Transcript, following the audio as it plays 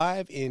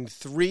Live in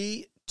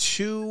 3,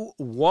 2,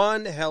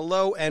 1.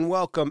 Hello and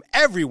welcome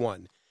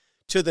everyone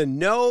to the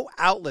No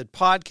Outlet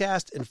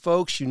Podcast. And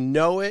folks, you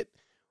know it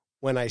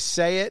when I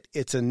say it.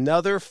 It's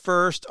another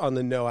first on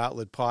the No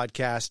Outlet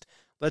Podcast.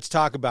 Let's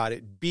talk about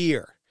it.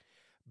 Beer.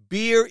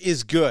 Beer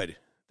is good.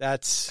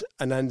 That's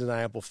an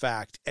undeniable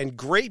fact. And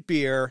great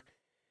beer,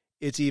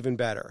 it's even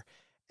better.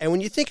 And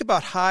when you think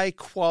about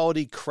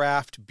high-quality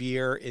craft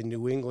beer in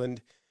New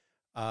England,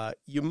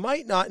 you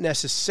might not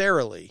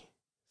necessarily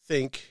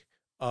think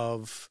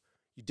of,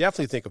 you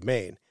definitely think of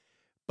Maine,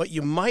 but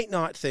you might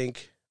not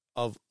think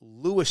of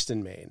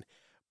Lewiston, Maine.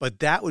 But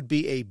that would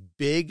be a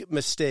big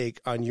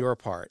mistake on your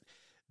part.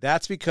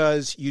 That's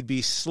because you'd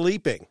be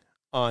sleeping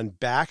on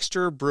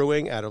BAXTER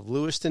Brewing out of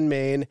Lewiston,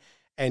 Maine,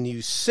 and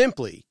you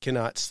simply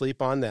cannot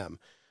sleep on them.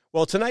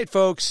 Well, tonight,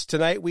 folks,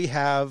 we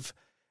have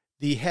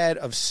the head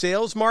of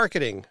sales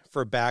marketing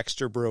for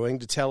BAXTER Brewing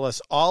to tell us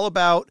all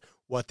about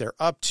what they're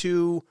up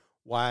to,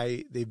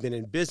 why they've been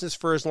in business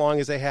for as long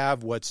as they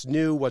have, what's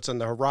new, what's on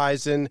the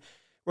horizon.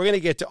 We're going to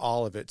get to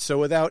all of it. So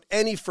without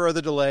any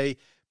further delay,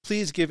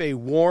 please give a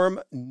warm,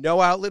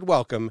 no-outlet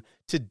welcome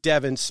to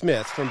Devin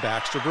Smith from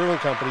BAXTER Brewing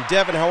Company.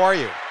 Devin, how are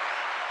you?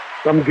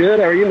 I'm good.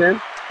 How are you,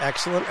 man?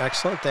 Excellent.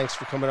 Thanks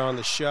for coming on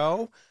the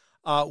show.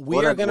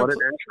 What an intro.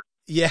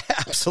 Yeah,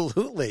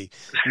 absolutely.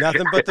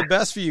 Nothing but the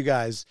best for you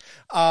guys.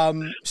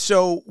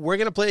 So we're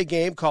going to play a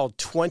game called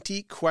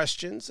 20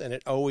 Questions, and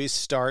it always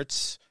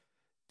starts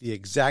the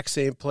exact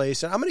same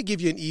place. And I'm going to give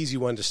you an easy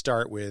one to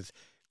start with.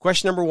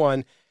 Question number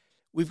 1.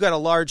 We've got a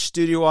large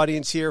studio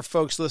audience here,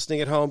 folks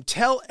listening at home.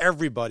 Tell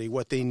everybody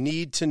what they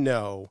need to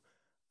know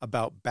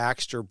about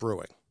BAXTER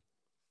Brewing.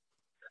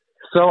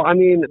 So,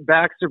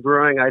 BAXTER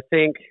Brewing, I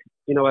think,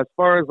 as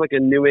far as like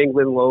a New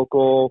England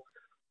local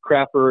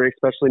craft brewery,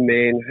 especially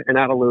Maine and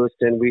out of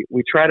Lewiston,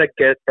 we try to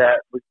get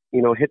that,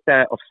 hit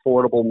that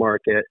affordable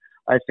market.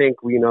 I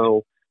think, we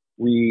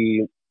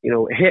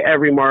hit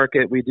every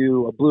market. We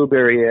do a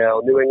blueberry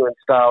ale, New England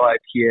style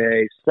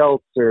IPA,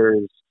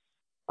 seltzers,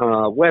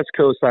 West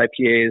Coast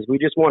IPAs. We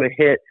just want to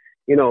hit,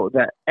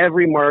 that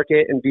every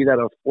market and be that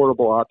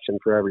affordable option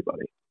for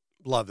everybody.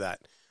 Love that.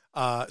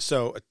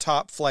 So a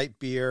top flight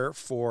beer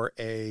for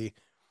a,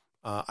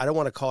 I don't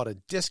want to call it a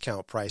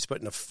discount price,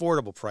 but an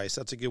affordable price.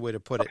 That's a good way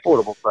to put it.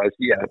 Affordable price,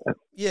 yeah.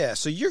 Yeah.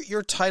 So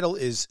your title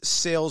is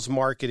sales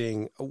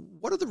marketing.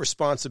 What are the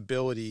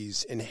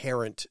responsibilities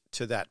inherent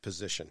to that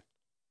position?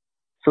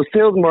 So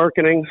sales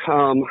marketing,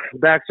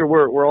 BAXTER,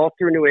 we're all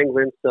through New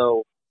England,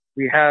 so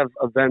we have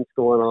events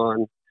going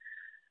on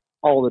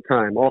all the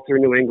time, all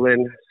through New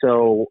England.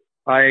 So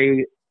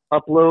I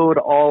upload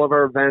all of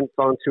our events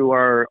onto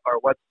our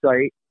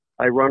website.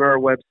 I run our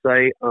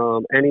website.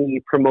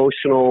 Any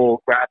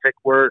promotional graphic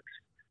work,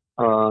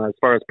 as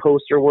far as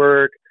poster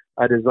work,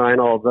 I design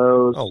all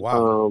those. Oh,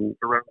 wow.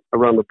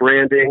 Around the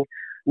branding.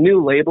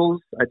 New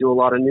labels, I do a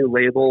lot of new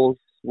labels,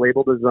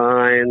 label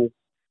designs.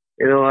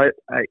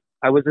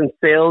 I was in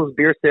sales,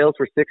 beer sales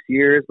for 6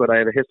 years, but I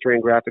have a history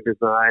in graphic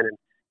design, and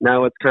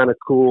now it's kind of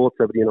cool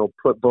to,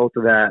 put both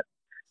of that,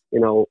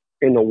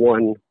 into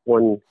one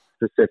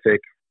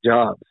specific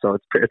job. So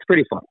it's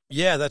pretty fun.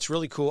 Yeah, that's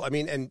really cool.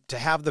 And to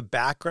have the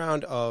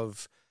background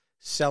of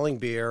selling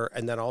beer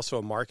and then also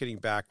a marketing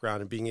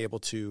background and being able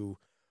to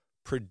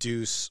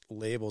produce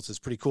labels is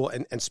pretty cool.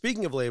 And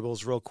speaking of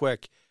labels, real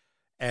quick,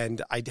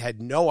 and I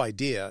had no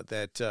idea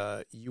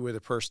that you were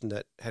the person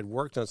that had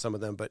worked on some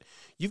of them, but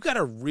you've got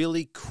a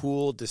really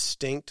cool,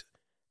 distinct,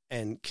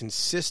 and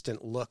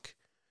consistent look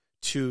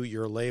to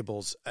your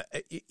labels.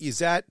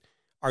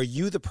 Are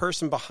you the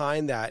person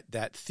behind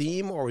that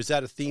theme, or was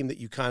that a theme that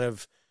you kind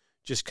of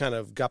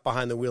got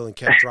behind the wheel and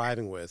kept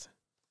driving with?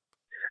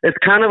 It's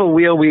kind of a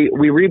wheel. We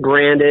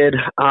rebranded,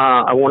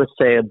 I want to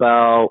say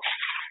about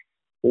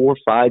 4 or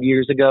 5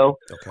 years ago.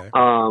 Okay.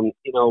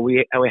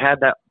 We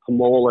had that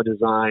Pomola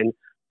design,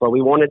 but we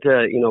wanted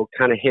to,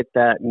 kind of hit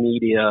that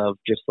media of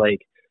just like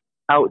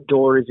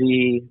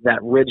outdoorsy, that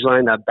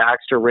ridgeline, that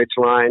BAXTER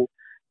ridgeline.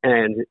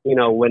 And,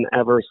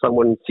 whenever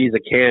someone sees a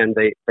can,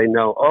 they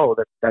know, oh,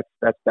 that's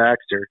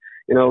BAXTER.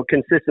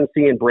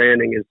 Consistency in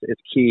branding is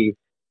key.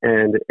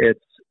 And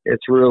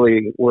it's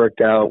really worked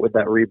out with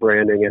that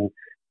rebranding, and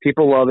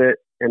people love it.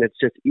 And it's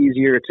just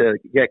easier to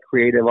get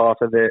creative off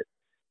of it.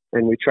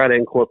 And we try to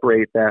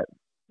incorporate that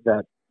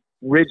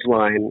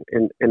ridgeline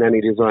in any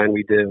design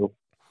we do.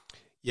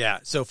 Yeah.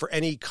 So for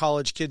any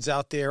college kids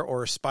out there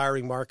or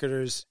aspiring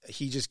marketers,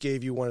 he just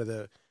gave you one of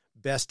the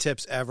best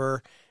tips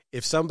ever.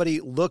 If somebody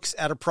looks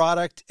at a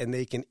product and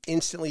they can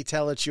instantly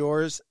tell it's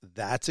yours,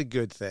 that's a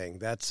good thing.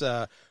 That's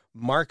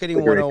marketing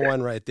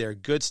 101 right there.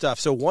 Good stuff.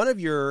 So one of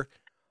your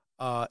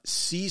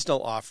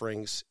seasonal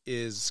offerings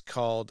is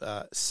called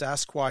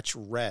Sasquatch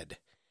Red.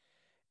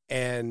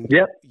 And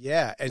yep.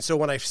 Yeah. And so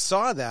when I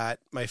saw that,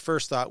 my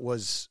first thought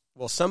was,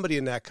 well, somebody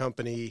in that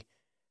company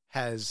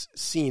has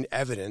seen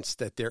evidence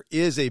that there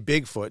is a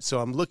Bigfoot.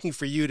 So I'm looking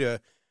for you to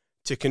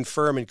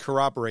confirm and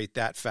corroborate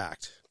that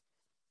fact.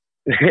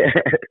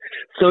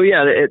 So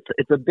yeah,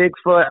 it's a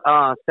Bigfoot,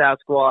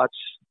 Sasquatch,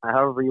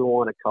 however you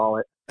want to call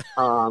it.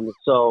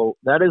 So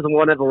that is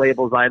one of the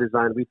labels I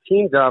designed. We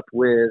teamed up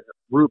with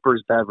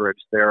Ruper's Beverage.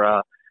 They're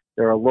a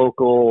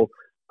local,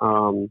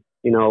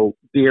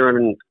 beer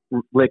and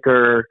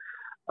liquor,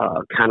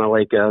 kind of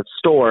like a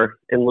store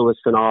in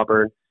Lewiston,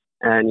 Auburn.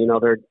 And,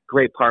 they're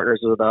great partners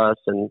with us.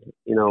 And,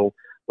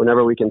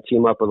 whenever we can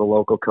team up with a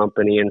local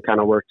company and kind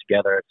of work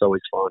together, it's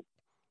always fun.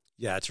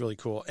 Yeah, it's really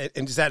cool.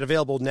 And is that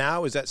available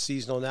now? Is that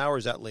seasonal now, or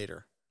is that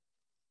later?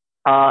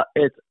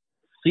 It's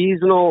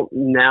seasonal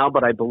now,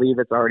 but I believe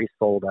it's already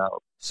sold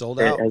out. Sold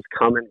out? It has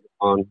come and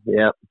gone.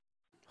 Yep.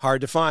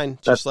 Hard to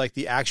find, just like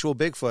the actual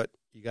Bigfoot.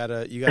 You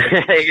gotta you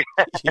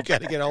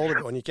gotta get a hold of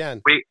it when you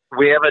can.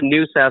 We have a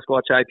new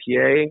Sasquatch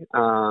IPA.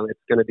 It's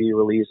going to be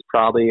released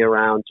probably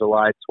around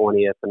July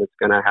 20th, and it's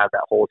going to have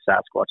that whole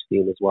Sasquatch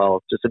theme as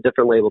well. Just a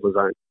different label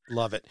design.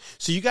 Love it.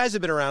 So you guys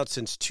have been around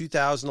since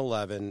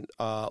 2011,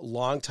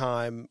 long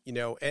time.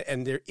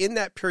 And there in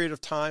that period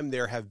of time,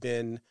 there have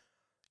been,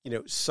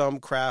 some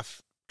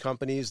craft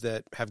companies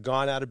that have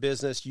gone out of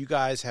business. You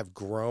guys have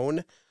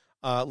grown.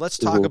 Let's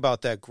talk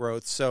about that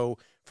growth. So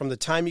from the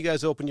time you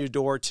guys opened your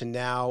door to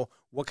now,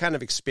 what kind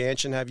of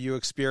expansion have you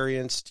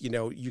experienced?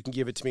 You can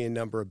give it to me in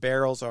number of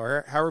barrels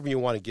or however you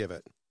want to give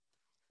it.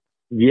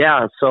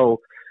 Yeah. So,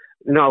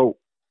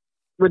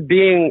 with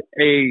being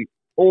a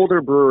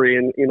older brewery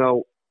and,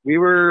 we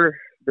were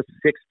the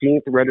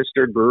 16th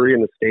registered brewery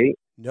in the state.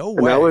 No way.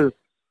 And that was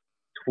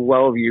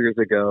 12 years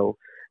ago.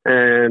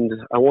 And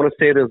I want to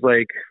say there's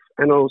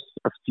I know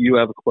a few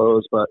have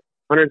closed, but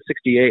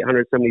 168,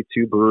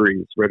 172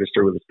 breweries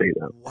registered with the state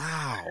now.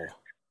 Wow.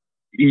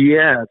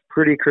 Yeah, it's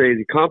pretty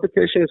crazy.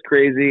 Competition is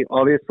crazy.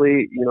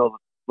 Obviously,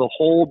 the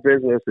whole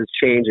business is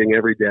changing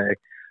every day,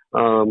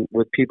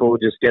 with people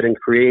just getting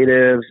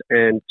creative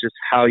and just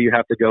how you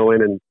have to go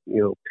in and,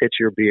 pitch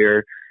your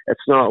beer. It's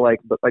not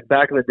but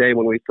back in the day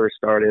when we first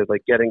started,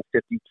 getting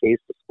 50 case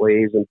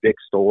displays in big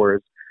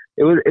stores,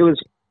 it was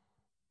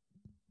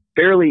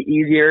fairly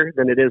easier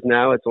than it is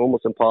now. It's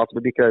almost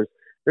impossible because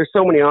there's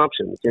so many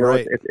options.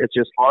 Right. It's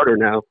just harder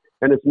now,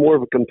 and it's more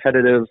of a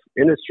competitive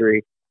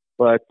industry.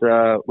 But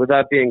with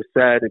that being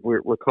said,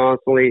 we're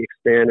constantly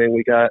expanding.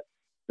 We got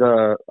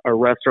our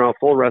restaurant,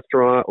 full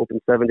restaurant, open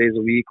 7 days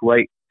a week,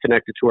 right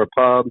connected to our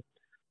pub.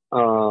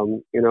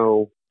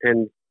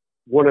 And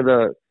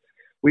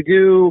we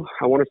do,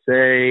 I want to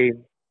say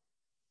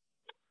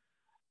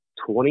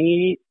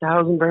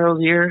 20,000 barrels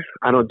a year.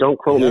 Don't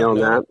quote me on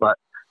that, but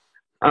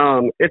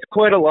it's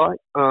quite a lot.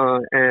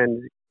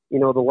 And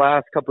the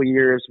last couple of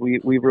years,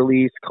 we've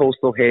released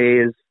Coastal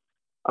Haze.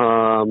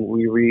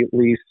 We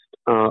released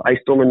Ice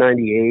Stormer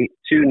 98,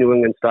 2 New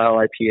England style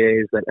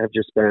IPAs that have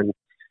just been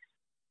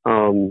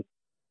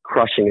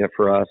crushing it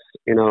for us.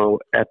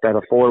 At that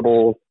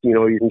affordable,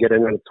 you can get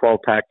in a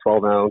 12-pack,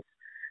 12-ounce,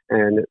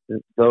 and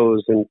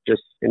those and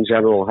just in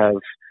general have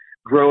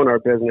grown our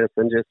business.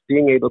 And just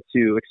being able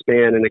to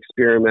expand and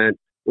experiment,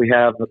 we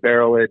have the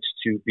barrelage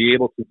to be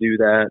able to do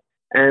that,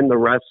 and the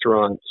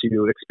restaurant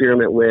to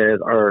experiment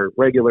with our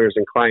regulars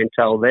and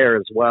clientele there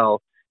as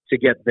well, to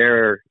get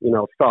their,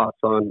 thoughts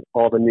on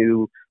all the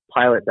new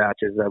pilot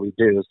batches that we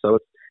do. So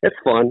it's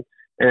fun.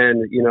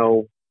 And,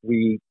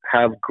 we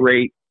have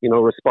great,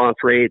 response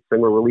rates,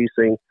 and we're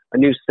releasing a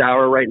new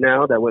sour right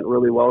now that went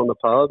really well in the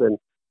pub, and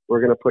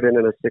we're going to put it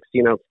in a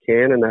 16-ounce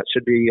can, and that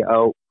should be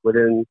out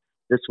within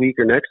this week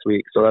or next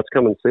week. So that's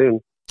coming soon.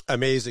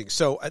 Amazing.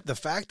 So the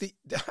fact that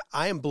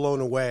I am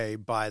blown away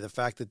by the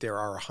fact that there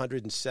are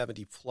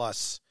 170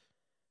 plus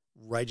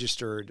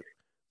registered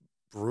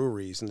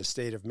breweries in the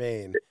state of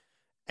Maine.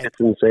 And it's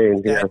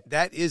insane.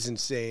 That is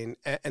insane.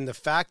 And the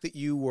fact that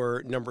you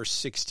were number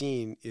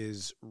 16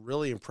 is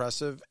really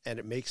impressive. And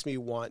it makes me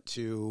want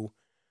to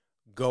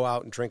go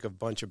out and drink a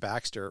bunch of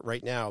Baxter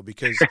right now,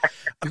 because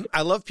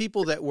I love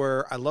people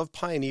I love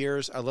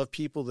pioneers. I love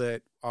people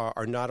that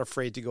are not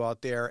afraid to go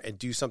out there and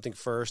do something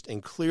first.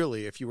 And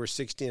clearly, if you were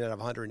 16 out of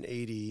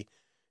 180,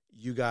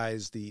 you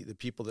guys, the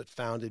people that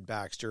founded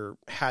Baxter,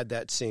 had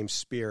that same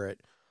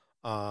spirit,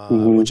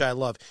 which I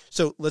love.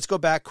 So let's go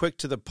back quick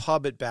to the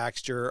pub at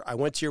Baxter. I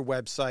went to your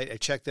website. I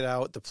checked it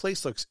out. The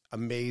place looks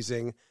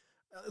amazing.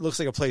 It looks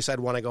like a place I'd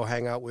want to go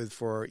hang out with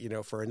for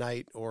a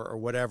night or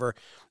whatever.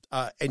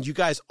 And you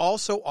guys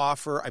also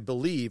offer, I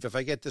believe, if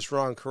I get this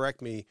wrong,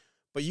 correct me,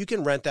 but you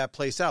can rent that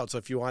place out. So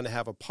if you want to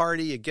have a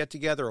party, a get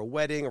together, a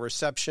wedding, a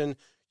reception,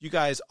 you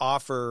guys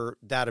offer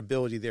that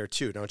ability there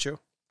too, don't you?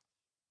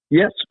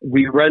 Yes,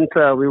 we rent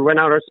out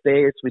our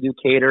space. We do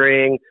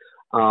catering,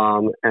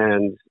 and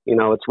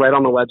it's right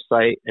on the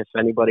website if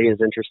anybody is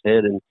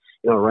interested in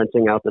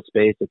renting out the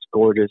space. It's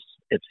gorgeous.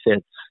 It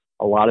fits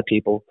a lot of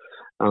people,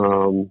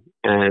 and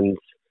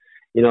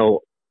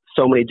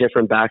so many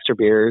different Baxter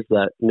beers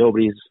that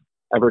nobody's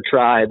ever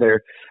tried.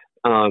 They're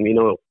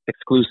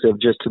exclusive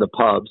just to the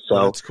pub.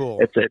 So that's cool.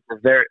 It's a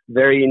very,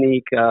 very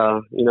unique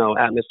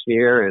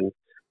atmosphere, and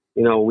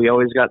we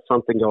always got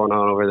something going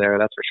on over there.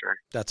 That's for sure.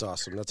 That's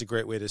awesome. That's a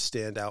great way to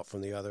stand out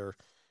from the other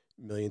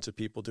millions of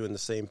people doing the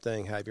same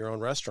thing, have your own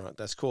restaurant.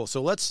 That's cool.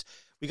 So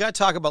we got to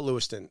talk about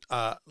Lewiston.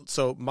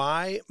 So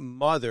my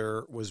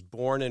mother was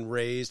born and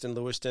raised in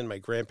Lewiston. My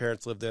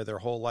grandparents lived there their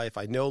whole life.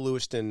 I know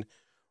Lewiston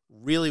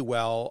really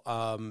well.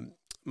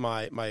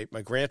 My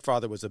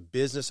grandfather was a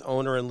business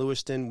owner in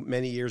Lewiston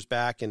many years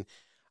back. And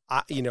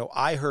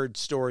I heard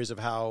stories of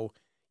how,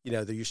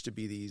 there used to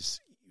be these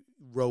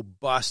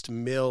robust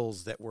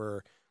mills that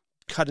were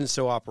cut and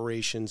sew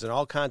operations and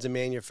all kinds of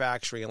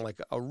manufacturing and like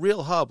a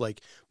real hub.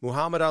 Like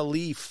Muhammad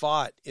Ali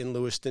fought in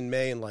Lewiston,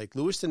 Maine. Like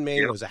Lewiston,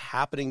 Maine was a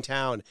happening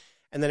town.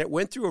 And then it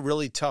went through a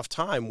really tough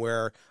time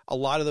where a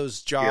lot of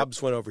those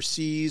jobs went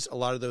overseas. A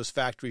lot of those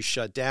factories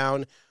shut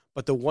down.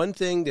 But the one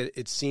thing that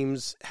it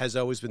seems has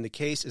always been the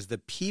case is the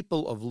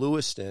people of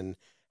Lewiston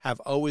have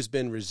always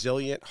been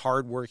resilient,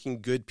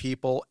 hardworking, good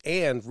people.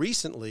 And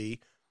recently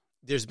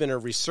there's been a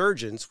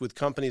resurgence with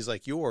companies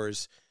like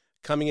yours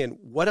coming in.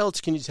 What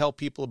else can you tell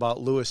people about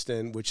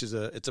Lewiston, which is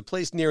it's a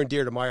place near and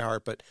dear to my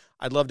heart, but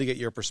I'd love to get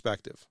your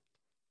perspective.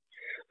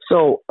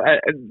 So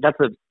that's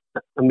an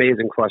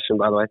amazing question,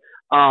 by the way.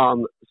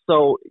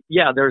 So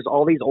yeah, there's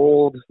all these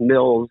old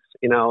mills,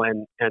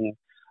 and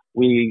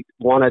we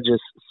want to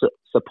just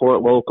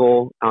support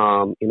local.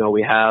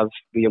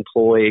 We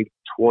employ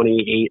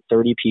 28,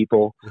 30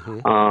 people.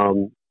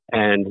 Mm-hmm.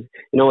 And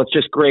it's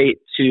just great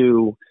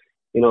to,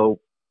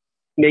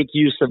 make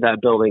use of that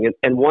building.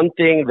 And one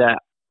thing that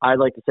I'd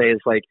like to say is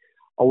like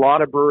a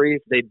lot of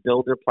breweries, they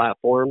build their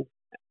platform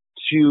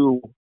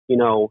to,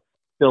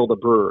 build a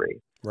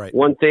brewery. Right.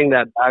 One thing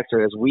that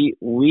BAXTER is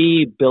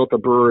we built a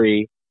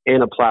brewery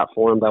in a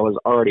platform that was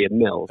already a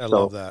mill. I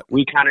love that.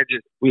 We had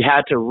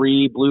to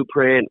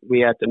re-blueprint. We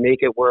had to make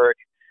it work.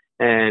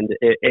 And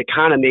it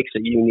kind of makes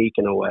it unique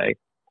in a way.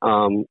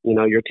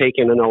 You're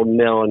taking an old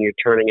mill and you're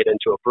turning it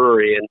into a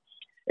brewery, and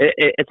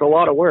it's a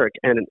lot of work.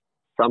 And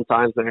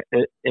sometimes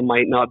it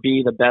might not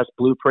be the best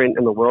blueprint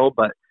in the world,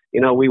 but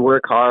we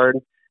work hard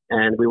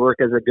and we work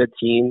as a good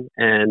team,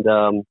 and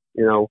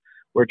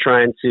we're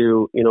trying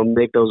to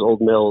make those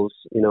old mills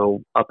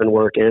up and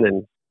working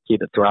and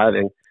keep it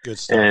thriving. Good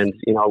stuff. And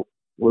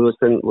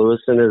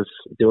Lewiston is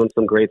doing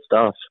some great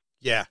stuff.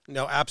 Yeah,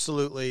 no,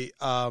 absolutely.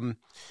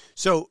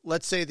 So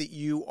let's say that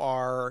you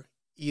are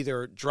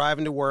either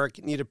driving to work,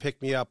 need to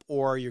pick me up,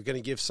 or you're going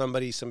to give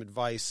somebody some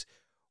advice.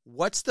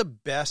 What's the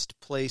best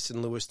place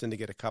in Lewiston to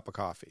get a cup of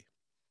coffee?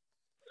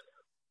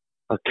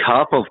 A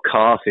cup of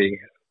coffee.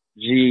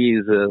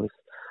 Jesus.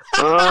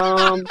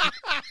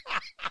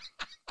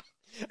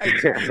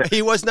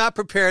 He was not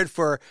prepared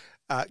for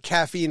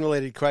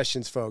caffeine-related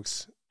questions,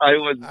 folks. I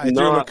threw him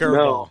a curveball.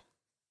 No.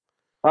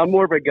 I'm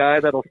more of a guy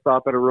that'll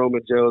stop at Aroma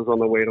Joe's on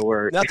the way to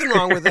work. Nothing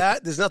wrong with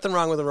that. There's nothing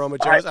wrong with Aroma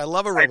Joe's. I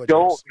love Aroma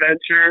Joe's. I don't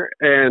venture,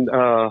 and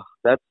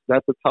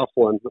that's a tough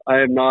one. I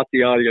am not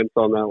the audience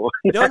on that one.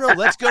 No,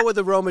 let's go with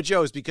Aroma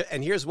Joe's,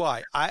 and here's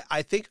why.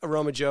 I think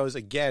Aroma Joe's,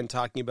 again,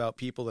 talking about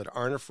people that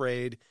aren't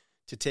afraid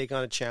to take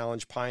on a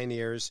challenge,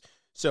 pioneers.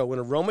 So when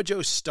Aroma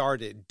Joe's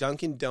started,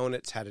 Dunkin'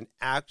 Donuts had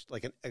a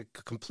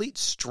complete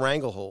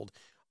stranglehold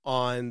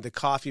on the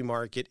coffee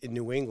market in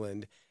New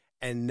England,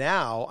 and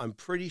now I'm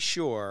pretty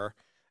sure,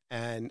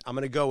 and I'm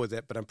going to go with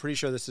it, but I'm pretty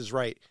sure this is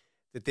right,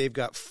 that they've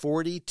got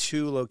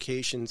 42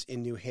 locations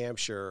in New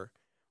Hampshire,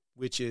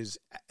 which is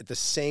the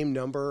same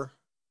number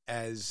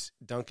as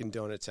Dunkin'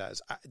 Donuts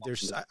has.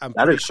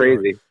 That is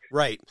crazy.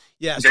 Right.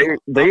 Yeah. So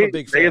they have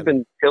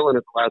been killing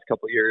it the last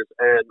couple of years,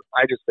 and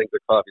I just think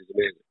their coffee is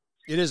amazing.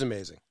 It is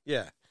amazing.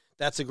 Yeah.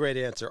 That's a great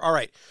answer. All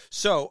right.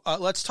 So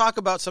let's talk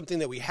about something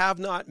that we have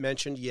not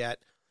mentioned yet.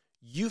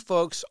 You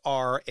folks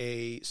are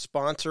a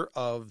sponsor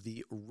of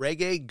the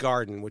Reggae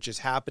Garden, which is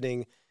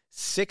happening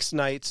 6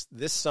 nights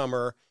this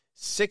summer,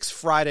 6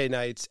 Friday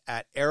nights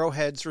at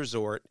Arrowhead's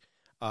Estate,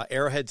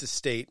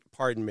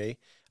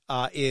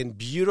 in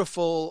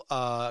beautiful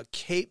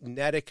Cape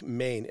Nettic,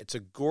 Maine. It's a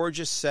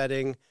gorgeous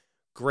setting,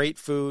 great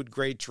food,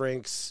 great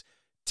drinks.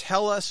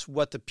 Tell us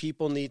what the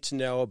people need to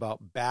know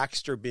about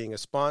BAXTER being a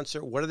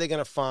sponsor. What are they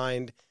going to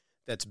find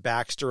that's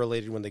BAXTER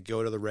related when they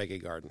go to the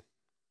Reggae Garden?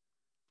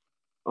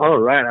 All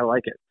right, I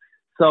like it.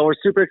 So we're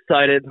super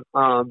excited,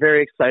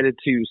 very excited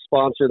to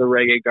sponsor the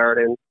Reggae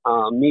Garden.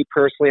 Me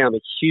personally, I'm a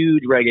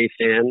huge reggae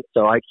fan,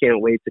 so I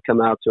can't wait to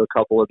come out to a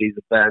couple of these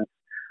events.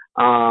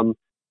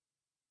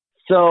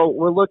 So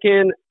we're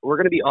going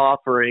to be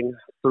offering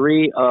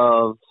 3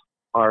 of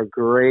our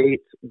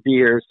great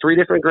beers, 3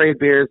 different great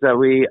beers that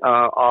we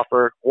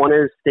offer. One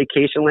is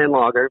Staycation Land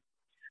Lager.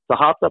 It's a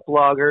hopped up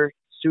lager,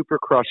 super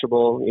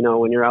crushable.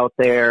 When you're out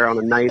there on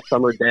a nice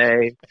summer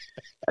day,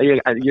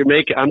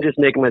 I'm just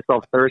making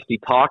myself thirsty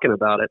talking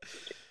about it.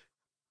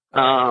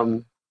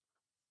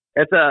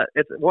 It's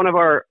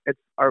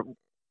our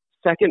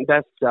second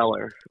best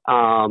seller.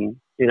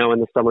 In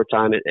the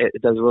summertime,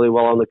 it does really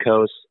well on the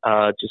coast.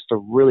 Just a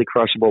really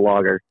crushable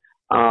lager.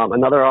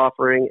 Another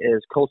offering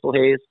is Coastal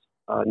Haze,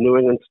 New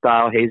England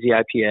style hazy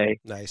IPA.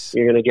 Nice.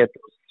 You're going to get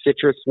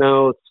citrus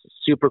notes,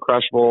 super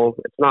crushable.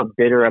 It's not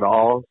bitter at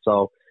all,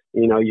 so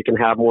you can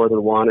have more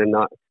than one and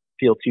not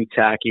feel too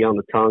tacky on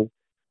the tongue.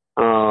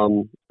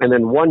 And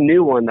then one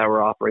new one that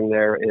we're offering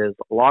there is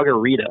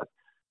Lagerita.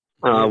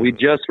 We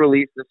just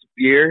released this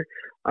beer.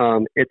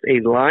 It's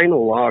a lime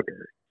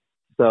lager.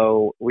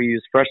 So we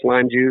use fresh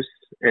lime juice,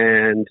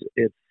 and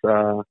it's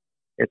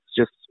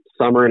just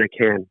summer in a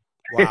can.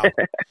 Wow.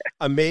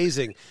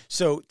 Amazing.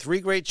 So 3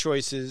 great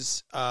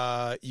choices.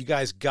 You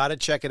guys got to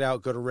check it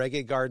out. Go to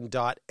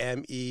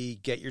reggaegarden.me,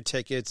 get your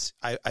tickets.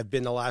 I've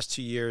been the last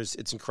 2 years.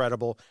 It's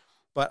incredible.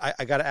 But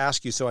I got to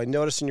ask you, so I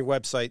noticed on your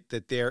website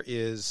that there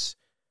is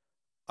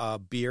a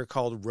beer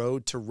called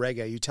Road to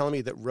Reggae. Are you telling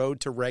me that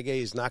Road to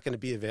Reggae is not going to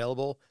be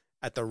available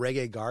at the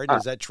Reggae Garden?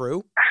 Is that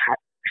true?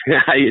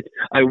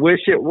 I wish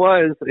it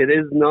was. It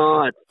is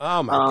not.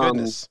 Oh, my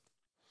goodness.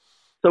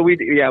 So we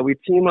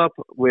team up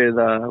with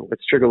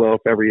Sugarloaf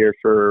every year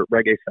for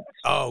Reggae Fest.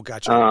 Oh,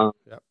 gotcha.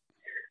 Yep.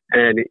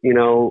 And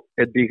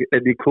it'd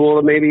be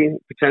cool to maybe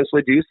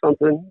potentially do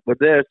something with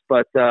this,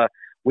 but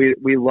we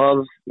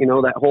love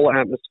that whole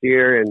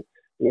atmosphere, and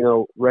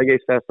Reggae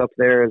Fest up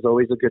there is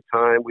always a good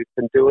time. We've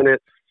been doing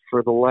it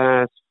for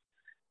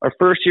our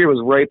first year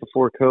was right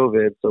before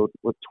COVID, so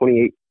with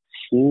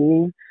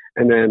 2018,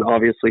 and then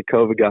obviously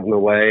COVID got in the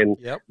way, and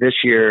This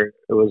year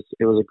it was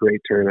a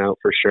great turnout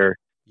for sure.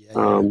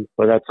 Yeah.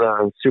 But that's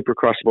a super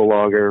crushable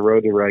lager,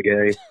 Road to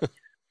Reggae.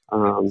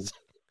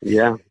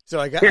 Yeah. So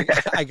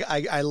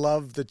I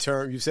love the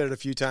term. You've said it a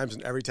few times,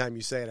 and every time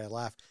you say it, I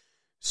laugh.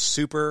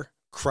 Super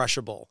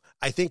crushable.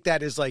 I think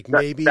that is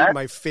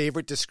my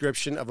favorite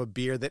description of a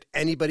beer that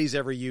anybody's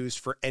ever used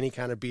for any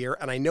kind of beer.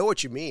 And I know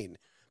what you mean,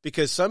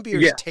 because some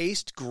beers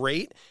taste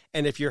great.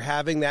 And if you're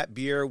having that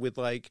beer with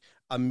like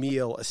a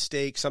meal, a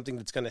steak, something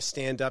that's going to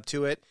stand up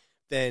to it,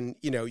 then,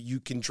 you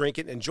can drink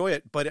it and enjoy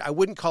it, but I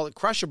wouldn't call it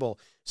crushable.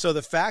 So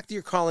the fact that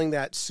you're calling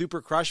that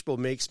super crushable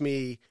makes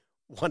me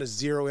want to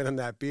zero in on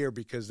that beer,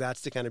 because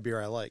that's the kind of beer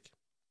I like.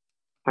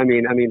 I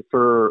mean,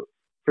 for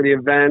the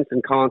events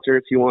and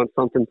concerts, you want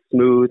something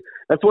smooth.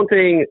 That's one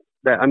thing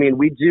that,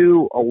 we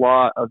do a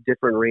lot of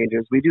different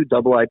ranges. We do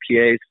double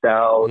IPA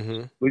styles.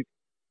 Mm-hmm.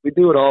 We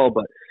do it all,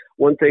 but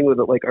one thing with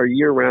it, like our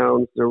year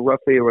rounds, they're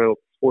roughly around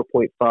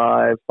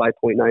 4.5,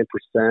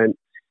 5.9%.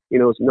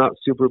 It's not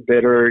super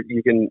bitter.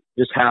 You can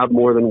just have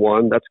more than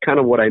one. That's kind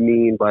of what I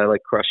mean by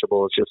like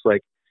crushable. It's just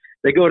like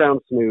they go down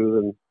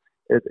smooth, and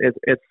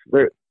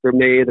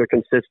they're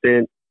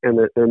consistent, and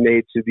they're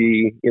made to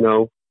be,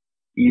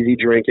 easy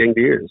drinking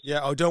beers. Yeah.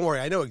 Oh, don't worry.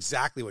 I know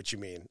exactly what you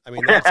mean. I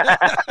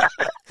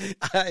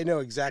know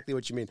exactly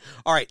what you mean.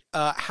 All right.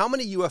 How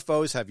many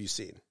UFOs have you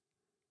seen?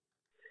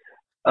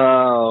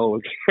 Oh,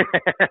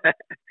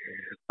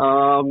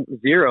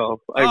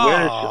 0.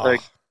 I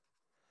wish.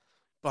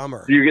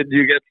 Bummer. Do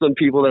you get some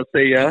people that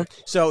say yes?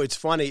 So it's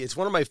funny. It's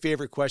one of my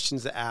favorite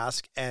questions to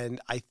ask. And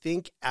I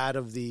think out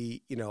of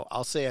the,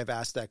 I'll say I've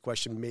asked that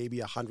question maybe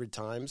 100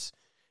 times.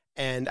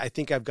 And I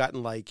think I've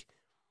gotten like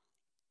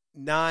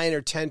 9 or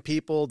 10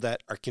 people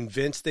that are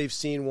convinced they've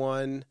seen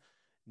one,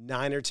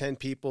 9 or 10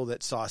 people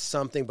that saw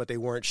something, but they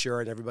weren't sure.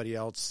 And everybody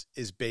else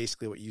is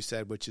basically what you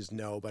said, which is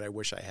no, but I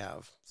wish I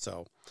have.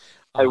 So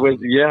I was,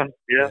 yeah.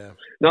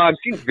 No, I've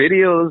seen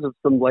videos of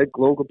some like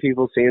local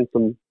people seeing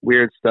some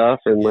weird stuff.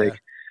 And like,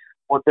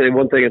 one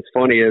thing that's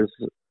funny is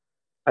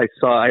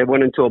I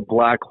went into a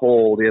black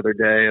hole the other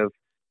day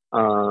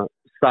of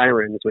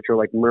sirens, which are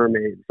like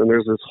mermaids, and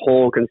there's this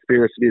whole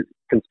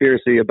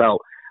conspiracy about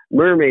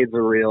mermaids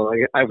are real.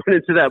 I went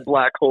into that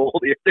black hole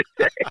the other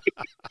day.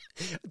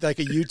 Like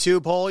a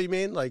YouTube hole, you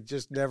mean? Like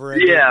just never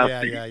ending? Yeah,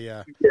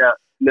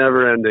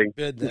 never ending.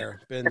 Been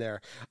there.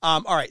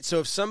 All right, so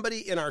if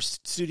somebody in our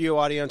studio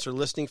audience or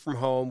listening from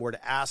home were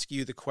to ask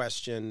you the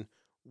question,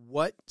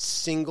 what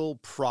single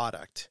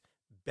product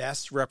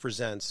best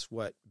represents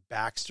what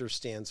BAXTER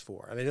stands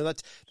for? And I know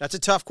that's a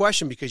tough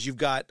question, because you've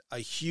got a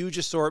huge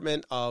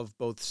assortment of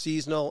both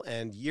seasonal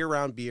and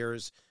year-round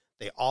beers.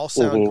 They all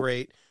sound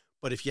great,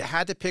 but if you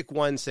had to pick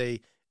one,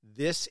 say,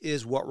 this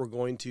is what we're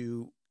going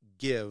to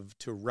give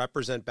to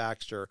represent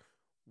BAXTER,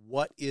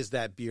 what is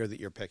that beer that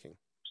you're picking?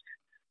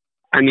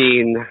 I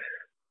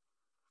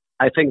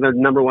think the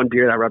number one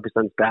beer that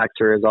represents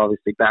BAXTER is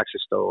obviously BAXTER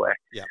Stowaway.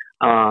 Yeah.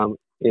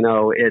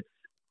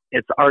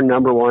 It's our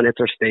number one. It's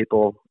our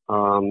staple.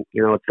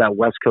 It's that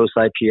West Coast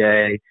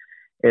IPA.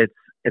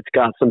 It's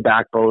got some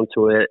backbone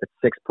to it. It's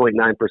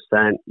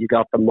 6.9%. You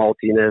got the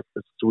maltiness,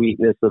 the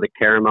sweetness of the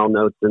caramel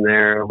notes in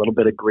there, a little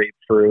bit of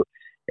grapefruit.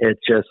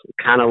 It's just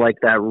kind of like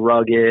that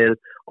rugged,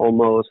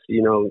 almost,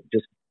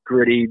 just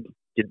gritty,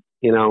 it's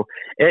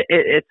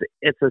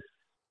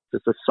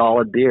a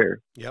solid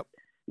beer. Yep.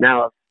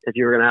 Now, if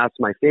you were going to ask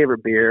my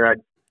favorite beer,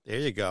 there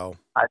you go.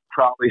 I'd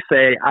probably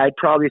say I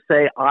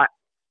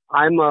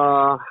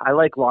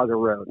like Lager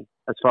Road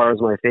as far as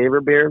my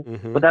favorite beer.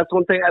 Mm-hmm. But that's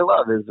one thing I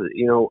love is,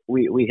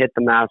 we hit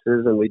the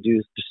masses, and we do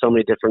just so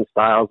many different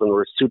styles, and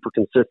we're super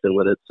consistent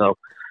with it. So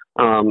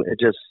it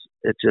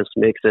just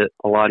makes it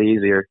a lot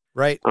easier.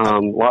 Right.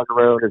 Lager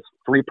Road is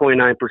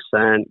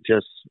 3.9%,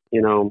 just,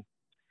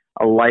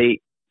 a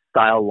light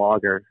style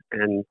lager.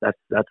 And that's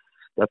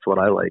what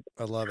I like.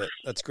 I love it.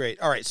 That's great.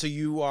 All right. So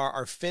you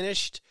are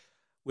finished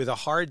with a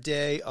hard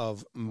day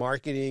of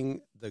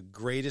marketing the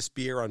greatest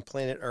beer on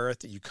planet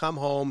Earth. You come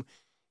home,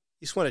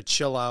 you just want to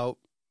chill out,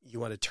 you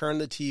want to turn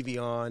the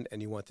TV on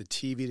and you want the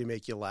TV to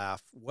make you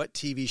laugh. What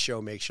TV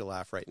show makes you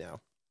laugh right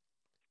now?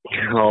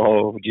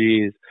 Oh,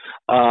 geez.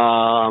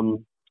 I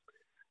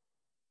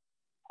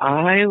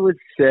would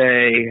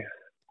say,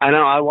 I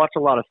know I watch a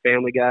lot of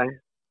Family Guy,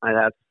 I'd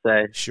have to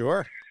say.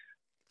 Sure.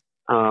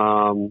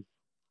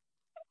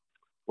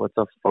 What's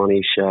a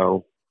funny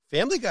show?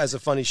 Family Guy is a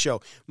funny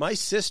show. My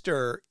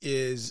sister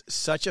is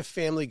such a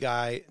Family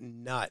Guy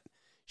nut.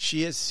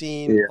 She has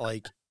seen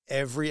like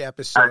every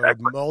episode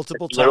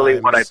multiple times. Literally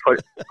what I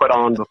put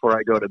on before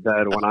I go to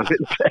bed when I'm in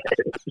bed.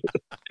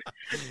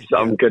 So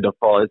I'm good to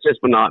fall. It's just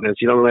monotonous.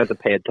 You don't really have to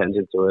pay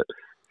attention to it.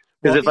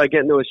 Because if I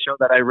get into a show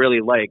that I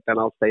really like, then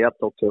I'll stay up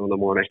till 2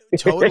 a.m.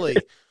 Totally.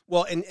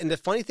 Well, and the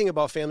funny thing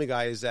about Family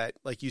Guy is that,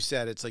 like you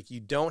said, it's like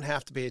you don't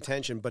have to pay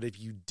attention, but if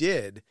you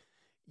did,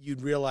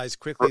 you'd realize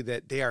quickly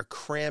that they are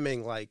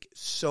cramming like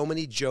so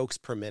many jokes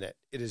per minute.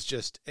 It is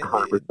just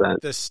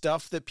the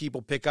stuff that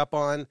people pick up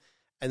on,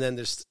 and then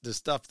there's the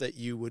stuff that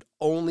you would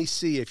only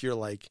see if you're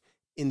like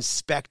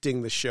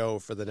inspecting the show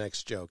for the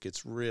next joke.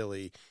 It's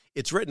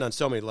written on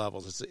so many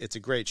levels. It's a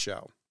great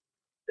show.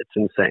 It's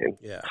insane.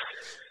 Yeah.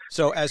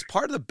 So as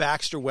part of the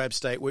Baxter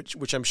website,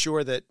 which I'm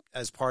sure that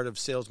as part of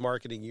sales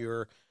marketing,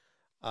 you've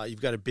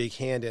got a big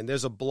hand in,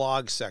 there's a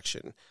blog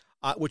section,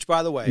 which,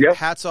 by the way,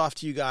 hats off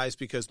to you guys,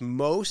 because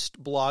most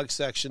blog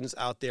sections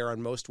out there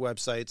on most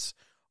websites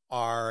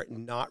are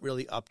not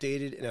really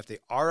updated. And if they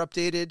are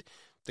updated,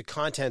 the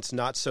content's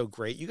not so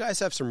great. You guys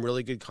have some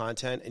really good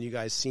content, and you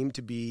guys seem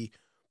to be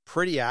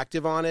pretty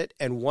active on it.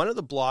 And one of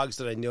the blogs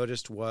that I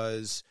noticed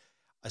was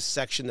a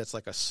section that's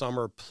like a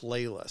summer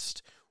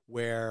playlist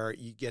where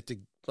you get to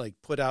like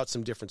put out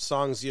some different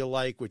songs you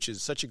like, which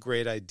is such a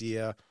great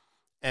idea.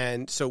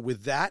 And so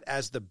with that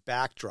as the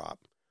backdrop,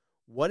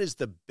 what is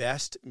the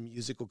best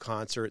musical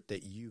concert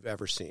that you've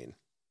ever seen?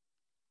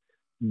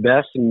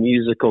 Best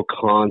musical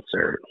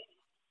concert.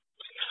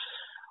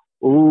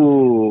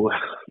 Ooh.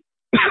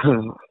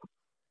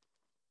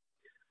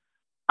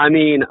 I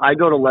mean, I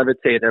go to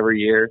Levitate every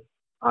year.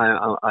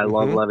 I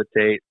love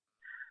Levitate.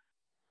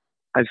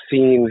 I've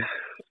seen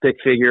Stick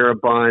Figure a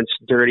bunch,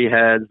 Dirty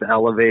Heads, The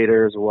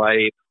Elevators,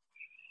 Wipe.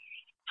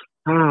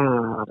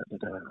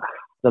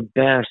 The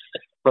best.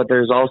 But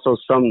there's also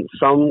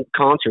some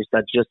concerts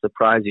that just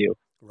surprise you.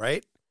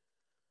 Right.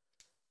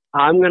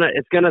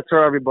 It's gonna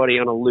throw everybody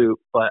on a loop,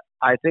 but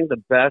I think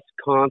the best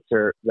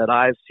concert that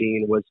I've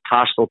seen was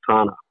Tash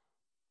Sultana.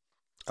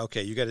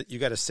 Okay, you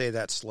got to say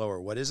that slower.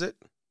 What is it?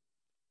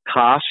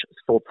 Tash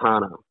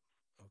Sultana.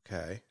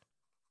 Okay.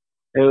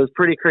 It was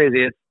pretty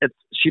crazy.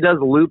 She does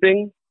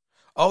looping.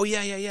 Oh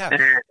yeah.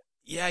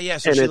 Yeah.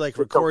 So she like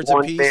records a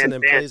piece and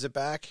then plays it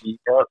back. Yep.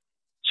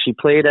 She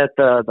played at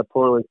the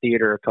Portland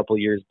Theater a couple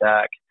years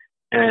back,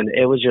 and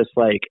it was just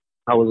like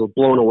I was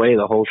blown away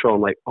the whole show.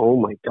 I'm like, oh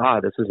my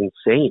god, this is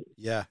insane.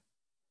 Yeah.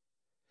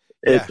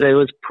 It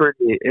was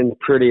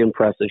pretty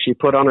impressive. She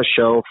put on a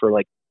show for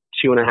like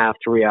 2.5,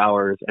 3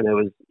 hours, and it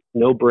was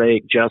no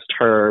break, just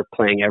her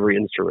playing every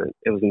instrument.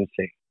 It was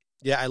insane.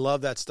 Yeah, I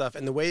love that stuff.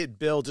 And the way it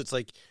builds, it's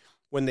like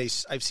when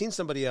I've seen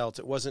somebody else,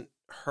 it wasn't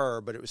her,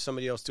 but it was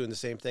somebody else doing the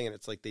same thing. And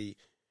it's like they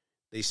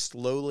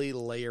slowly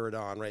layer it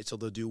on, right? So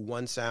they'll do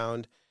one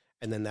sound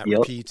and then that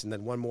repeats and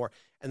then one more.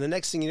 And the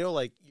next thing you know,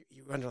 like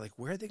you wonder like,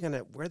 where are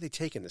they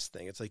taking this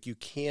thing? It's like, you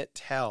can't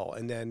tell.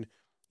 And then,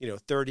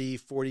 30,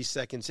 40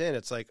 seconds in,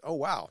 it's like, oh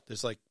wow,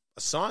 there's like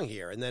a song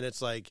here. And then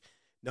it's like,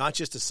 not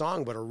just a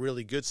song, but a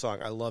really good song.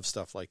 I love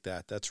stuff like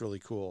that. That's really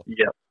cool.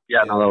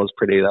 Yeah, no, that was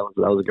pretty. That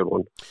was a good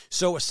one.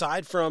 So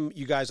aside from,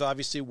 you guys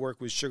obviously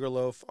work with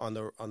Sugarloaf on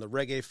the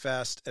Reggae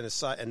Fest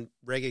and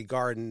Reggae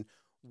Garden,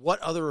 what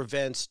other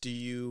events do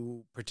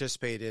you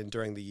participate in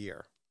during the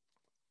year?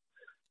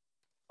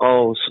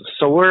 Oh,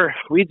 so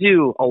we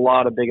do a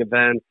lot of big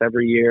events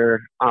every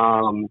year.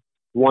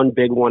 One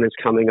big one is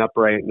coming up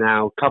right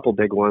now. A couple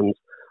big ones.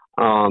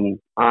 I'm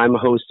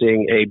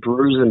hosting a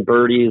Brews and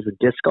Birdies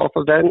disc golf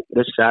event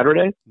this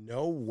Saturday.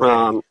 No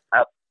way.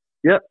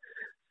 Yep.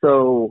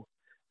 So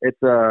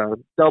it's a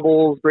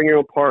doubles, bring your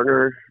own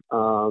partner,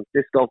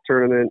 disc golf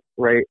tournament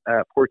right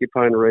at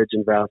Porcupine Ridge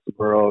in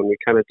Vassalboro. And we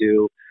kind of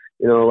do,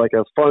 like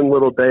a fun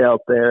little day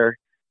out there.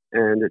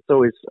 And it's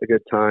always a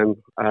good time.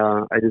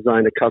 I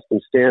designed a custom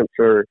stamp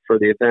for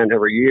the event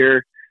every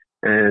year.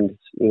 And,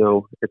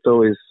 it's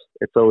always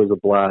a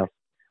blast.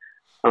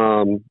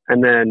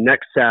 And then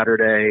next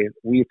Saturday,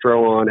 we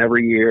throw on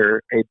every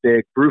year a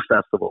big brew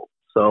festival.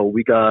 So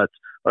we got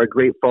our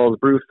Great Falls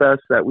Brew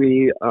Fest that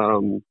we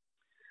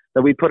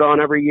put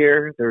on every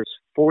year. There's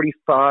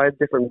 45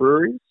 different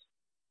breweries,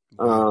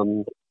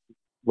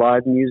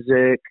 live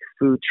music,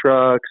 food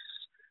trucks.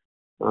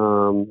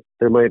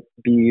 There might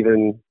be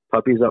even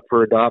puppies up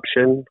for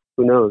adoption.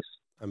 Who knows?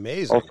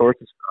 Amazing. All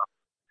sorts of stuff.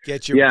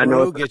 Get your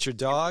brew, get your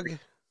dog.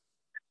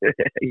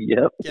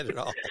 Yep. Get it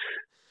all.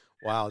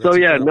 Wow. So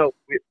a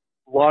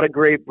lot of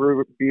great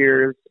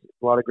beers,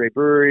 a lot of great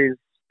breweries,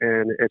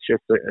 and it's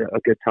just a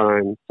good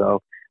time. So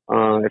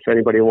if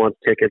anybody wants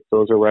tickets,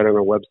 those are right on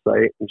our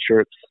website. I'm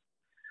sure it's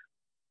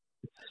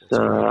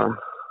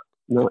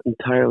not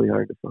entirely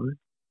hard to find.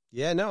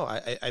 Yeah, no,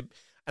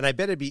 And I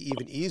bet it'd be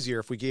even easier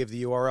if we gave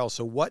the URL.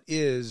 So what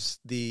is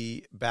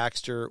the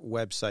Baxter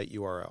website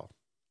URL?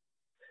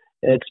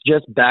 It's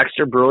just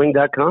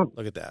BAXTERbrewing.com.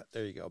 Look at that.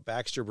 There you go.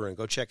 Baxter Brewing.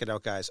 Go check it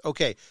out, guys.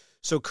 Okay.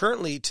 So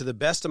currently, to the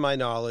best of my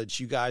knowledge,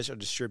 you guys are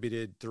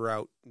distributed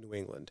throughout New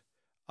England.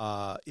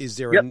 Is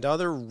there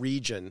another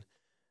region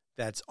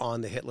that's on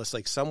the hit list,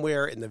 like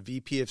somewhere in the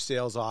VP of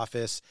sales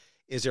office?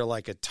 Is there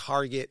like a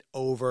target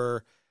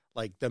over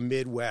like the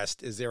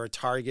Midwest? Is there a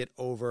target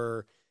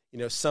over,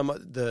 some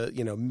of the,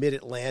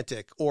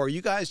 mid-Atlantic? Or are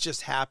you guys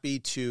just happy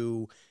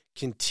to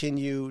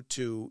continue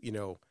to,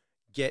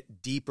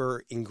 get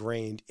deeper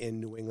ingrained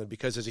in New England?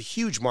 Because there's a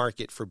huge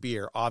market for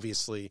beer,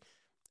 obviously.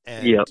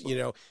 And,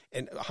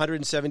 and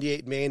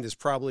 178 in Maine, there's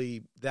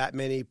probably that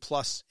many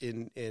plus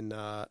in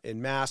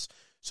Mass.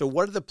 So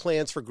what are the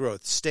plans for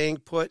growth? Staying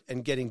put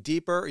and getting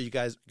deeper, or are you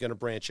guys going to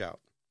branch out?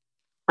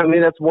 I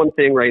mean, that's one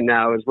thing right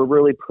now is we're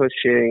really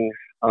pushing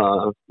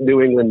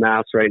New England,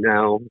 Mass right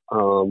now.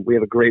 We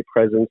have a great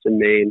presence in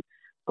Maine,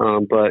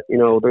 but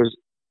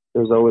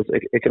there's always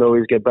it can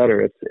always get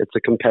better. It's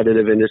a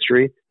competitive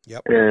industry,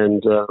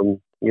 and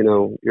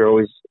you're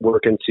always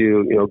working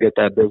to get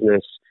that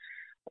business.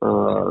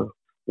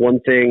 One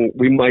thing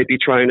we might be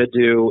trying to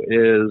do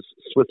is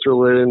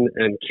Switzerland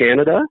and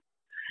Canada.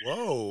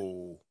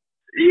 Whoa.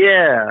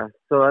 Yeah,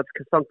 so that's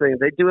something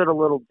they do it a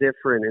little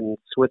different in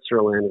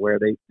Switzerland, where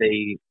they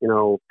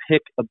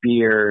pick a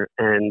beer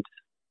and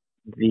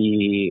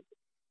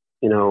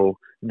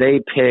they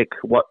pick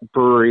what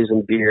breweries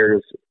and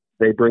beers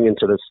they bring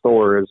into the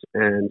stores,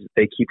 and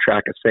they keep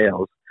track of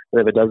sales.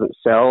 And if it doesn't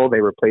sell, they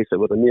replace it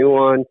with a new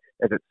one.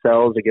 If it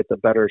sells, it gets a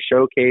better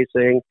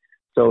showcasing.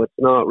 So it's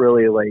not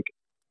really like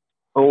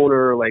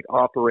owner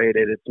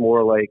operated. It's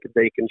more like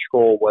they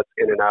control what's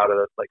in and out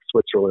of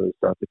Switzerland and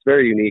stuff. It's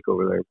very unique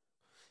over there.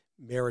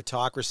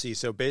 Meritocracy.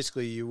 So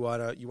basically, you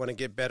wanna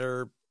get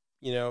better,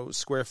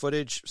 square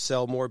footage,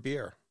 sell more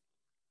beer.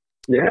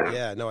 Yeah.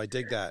 Yeah. No, I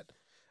dig that.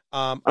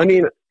 And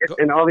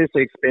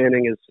obviously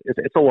expanding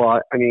it's a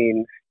lot. I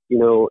mean,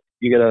 you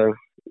gotta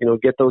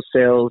get those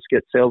sales,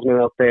 get salesmen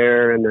out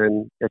there, and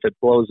then if it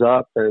blows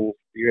up, then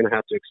you're gonna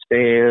have to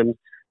expand.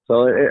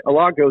 So a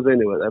lot goes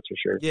into it, that's for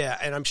sure. Yeah,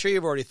 and I'm sure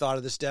you've already thought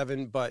of this,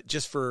 Devin, but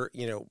just for,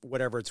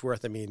 whatever it's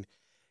worth, I mean,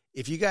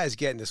 if you guys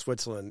get into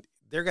Switzerland,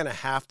 they're going to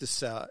have to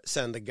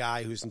send the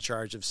guy who's in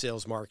charge of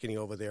sales marketing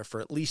over there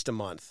for at least a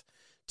month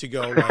to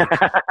go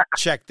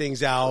check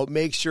things out,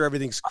 make sure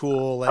everything's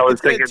cool. I was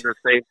thinking the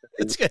same thing.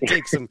 It's going to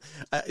take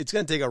it's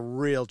going to take a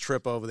real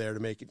trip over there to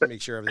make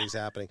sure everything's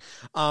happening.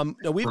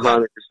 No, we've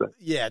got, 100%.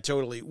 Yeah,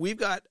 totally. We've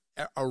got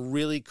a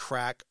really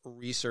crack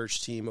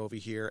research team over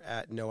here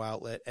at No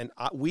Outlet. And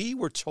we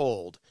were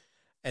told,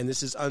 and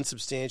this is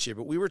unsubstantiated,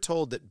 but we were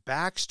told that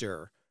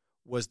Baxter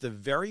was the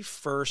very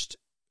first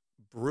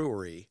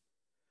brewery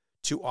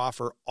to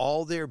offer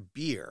all their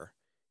beer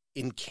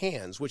in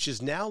cans, which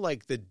is now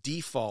like the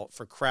default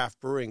for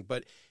craft brewing,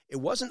 but it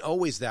wasn't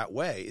always that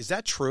way. Is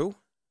that true?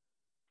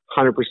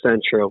 100%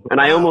 true. And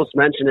I almost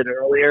mentioned it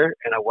earlier,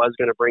 and I was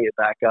going to bring it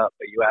back up,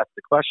 but you asked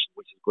the question,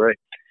 which is great.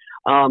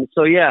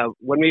 So yeah,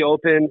 when we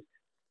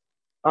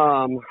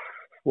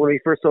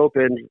first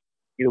opened,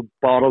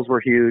 bottles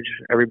were huge.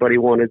 Everybody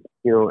wanted,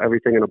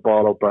 everything in a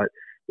bottle, but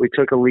we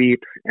took a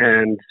leap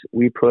and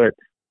we put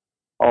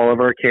all of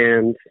our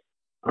cans,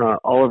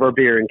 all of our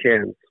beer in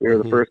cans. We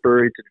were the first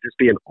brewery to just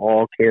be an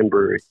all can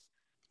brewery.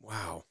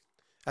 Wow.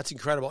 That's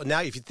incredible.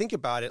 Now, if you think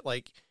about it,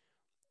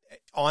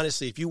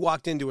 honestly, if you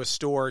walked into a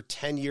store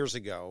 10 years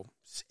ago,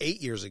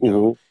 8 years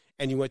ago,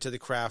 and you went to the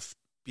craft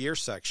beer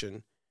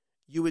section,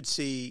 you would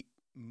see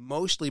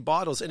mostly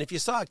bottles. And if you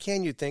saw a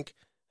can, you'd think,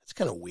 that's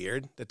kind of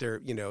weird that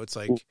they're, it's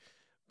like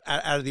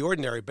out of the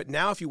ordinary. But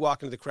now if you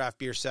walk into the craft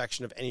beer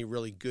section of any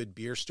really good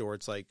beer store,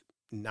 it's like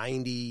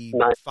 95%,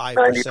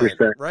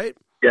 90%, right?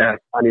 Yeah,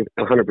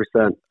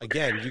 100%.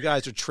 Again, you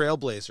guys are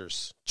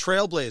trailblazers.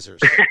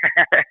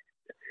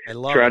 I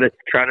love it.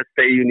 Try to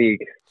stay unique.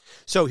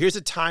 So here's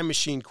a time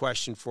machine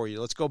question for you.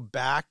 Let's go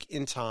back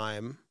in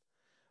time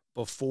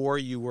before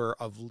you were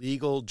of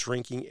legal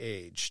drinking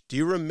age. Do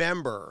you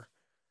remember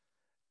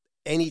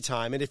any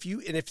time? And if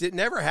it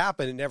never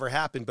happened, it never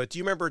happened. But do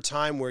you remember a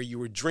time where you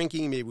were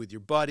drinking, maybe with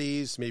your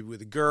buddies, maybe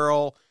with a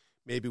girl,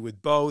 maybe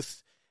with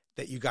both,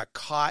 that you got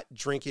caught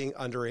drinking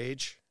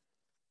underage?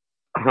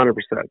 100%.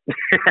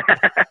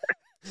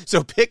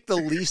 So pick the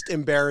least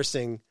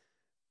embarrassing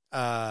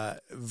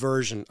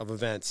version of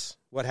events.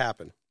 What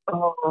happened?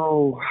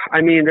 Oh, I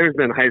mean, there's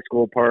been high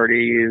school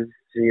parties,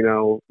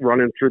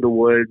 running through the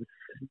woods.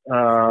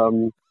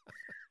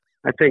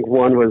 I think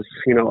one was,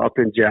 up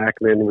in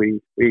Jackman.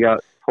 We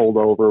got pulled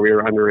over. We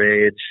were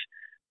underage.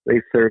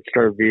 They searched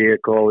our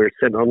vehicle. We were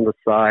sitting on the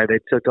side. They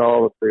took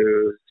all the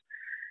booze.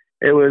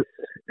 It was,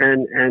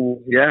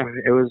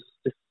 it was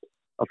just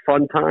a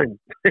fun time.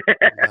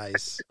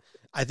 Nice.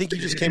 I think you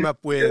just came up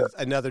with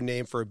another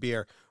name for a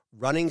beer,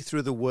 Running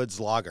Through the Woods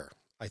Lager.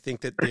 I think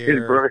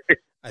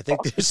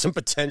there's some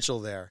potential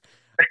there.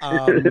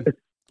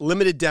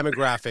 Limited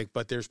demographic,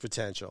 but there's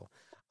potential.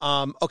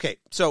 Okay,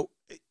 so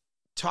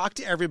talk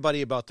to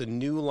everybody about the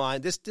new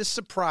line. This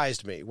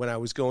surprised me when I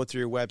was going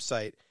through your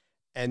website,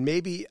 and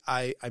maybe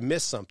I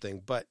missed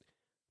something, but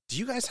do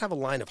you guys have a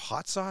line of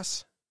hot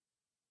sauce?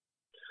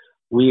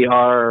 We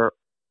are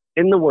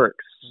in the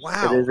works.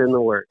 Wow. It is in the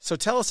works. So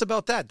tell us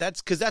about that.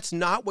 That's because that's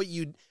not what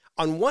you'd,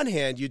 on one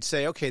hand, you'd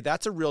say, okay,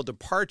 that's a real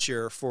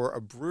departure for a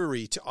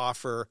brewery to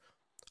offer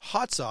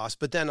hot sauce.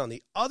 But then on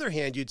the other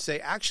hand, you'd say,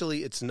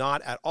 actually, it's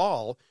not at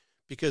all,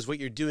 because what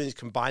you're doing is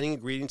combining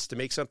ingredients to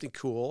make something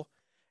cool.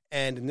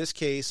 And in this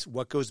case,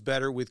 what goes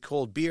better with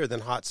cold beer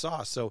than hot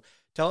sauce? So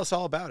tell us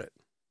all about it.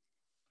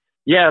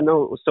 Yeah,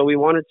 no. So we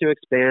wanted to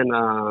expand.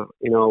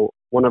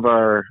 One of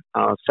our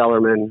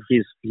cellarmen,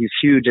 he's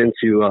huge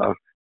into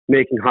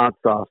making hot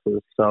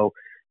sauces. So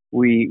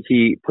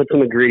he put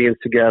some ingredients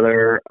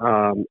together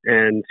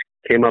and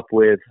came up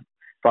with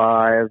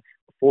 4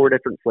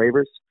 different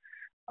flavors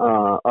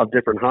of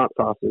different hot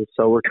sauces.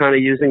 So we're kind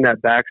of using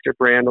that BAXTER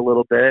brand a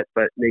little bit,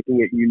 but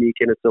making it unique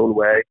in its own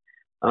way.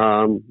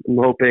 I'm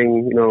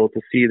hoping,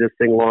 to see this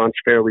thing launch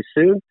fairly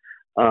soon.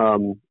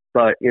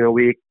 But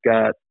we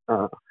got,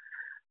 a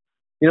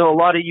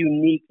lot of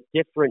unique,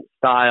 different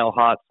style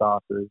hot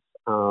sauces.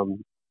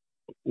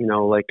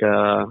 Like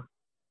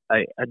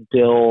a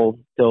dill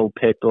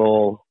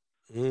pickle,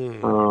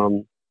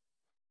 a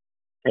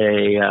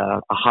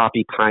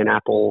hoppy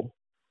pineapple,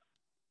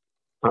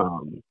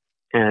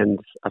 and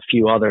a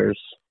few others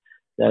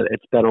that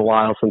it's been a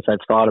while since I've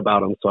thought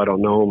about them, so I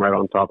don't know them right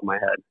on top of my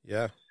head.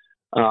 Yeah.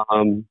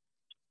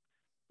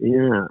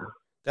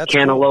 That's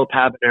cantaloupe,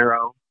 cool.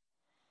 Habanero,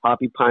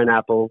 hoppy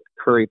pineapple,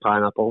 curry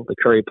pineapple. The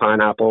curry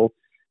pineapple,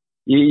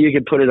 you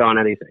can put it on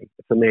anything.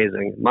 It's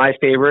amazing. My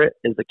favorite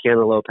is the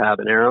cantaloupe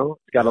habanero.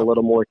 It's got a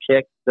little more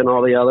kick than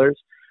all the others.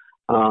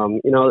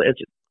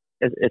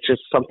 It's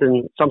just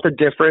something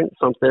different,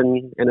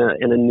 something in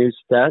a new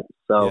set.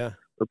 So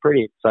we're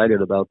pretty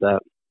excited about that.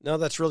 No,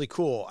 that's really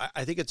cool.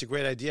 I think it's a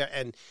great idea.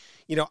 And,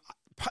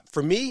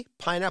 for me,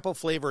 pineapple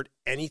flavored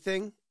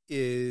anything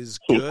is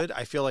good.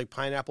 I feel like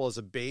pineapple as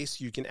a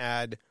base, you can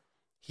add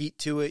heat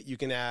to it. You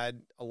can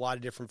add a lot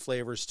of different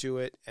flavors to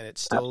it, and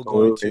it's still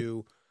going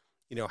to,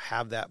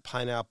 have that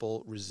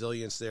pineapple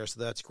resilience there.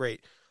 So that's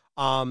great.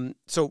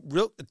 So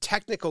real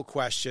technical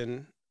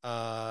question,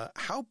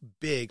 how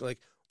big,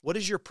 what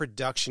is your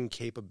production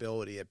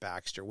capability at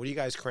BAXTER? What are you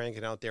guys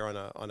cranking out there on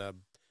a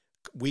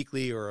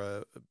weekly or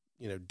a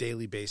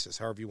daily basis,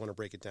 however you want to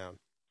break it down?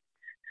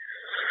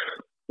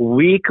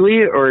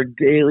 Weekly or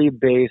daily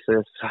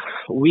basis?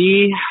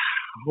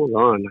 Hold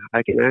on,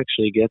 I can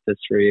actually get this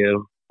for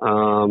you.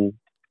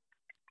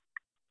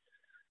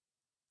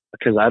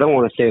 Because I don't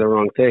want to say the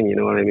wrong thing, you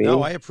know what I mean?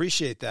 No, I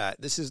appreciate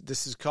that. This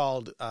is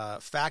called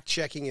fact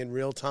checking in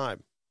real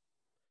time.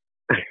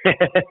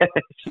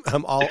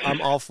 I'm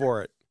all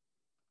for it.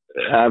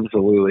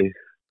 Absolutely.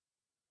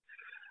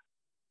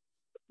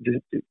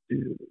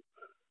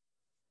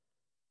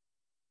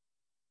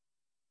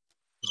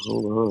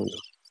 Hold on.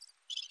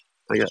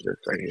 I got this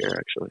right here,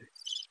 actually.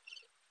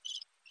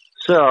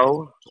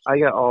 So I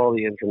got all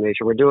the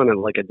information. We're doing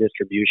a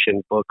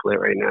distribution booklet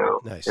right now.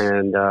 Nice.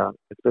 And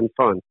it's been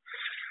fun.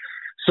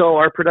 So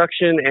our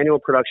annual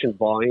production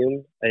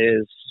volume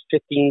is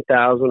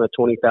 15,000 to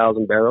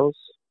 20,000 barrels.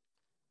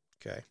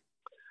 Okay.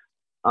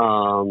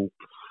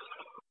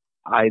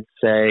 I'd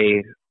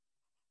say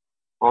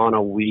on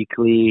a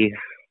weekly,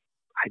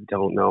 I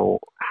don't know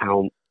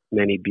how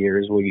many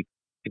beers we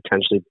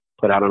potentially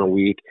put out on a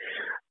week.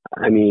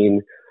 I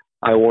mean,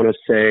 I want to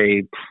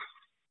say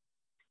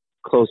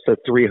close to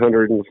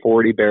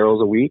 340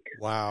 barrels a week.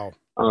 Wow.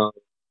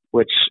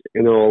 Which,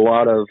 a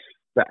lot of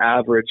the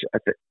average, I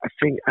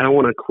think, I don't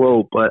want to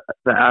quote, but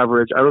the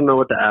average, I don't know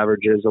what the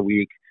average is a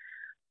week.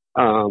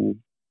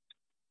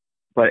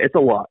 But it's a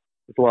lot.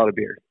 It's a lot of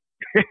beer.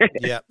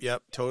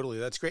 Yep, totally.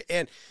 That's great.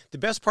 And the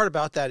best part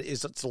about that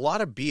is it's a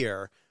lot of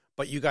beer,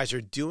 but you guys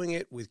are doing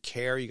it with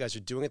care. You guys are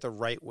doing it the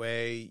right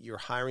way. You're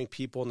hiring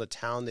people in the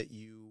town that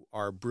you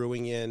are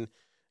brewing in.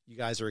 You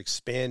guys are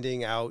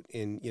expanding out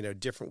in,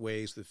 different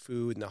ways with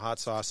food and the hot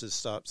sauces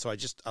stuff. So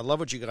I love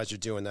what you guys are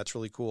doing. That's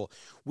really cool.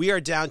 We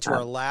are down to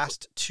our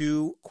last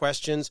 2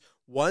 questions.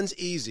 One's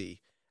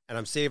easy, and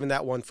I'm saving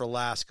that one for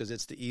last because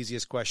it's the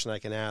easiest question I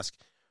can ask.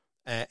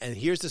 And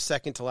here's the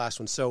second to last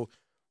one. So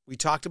we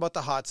talked about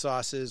the hot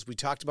sauces. We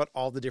talked about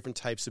all the different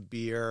types of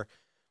beer.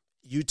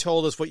 You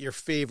told us what your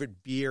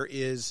favorite beer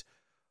is.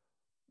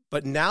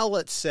 But now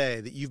let's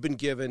say that you've been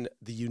given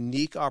the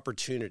unique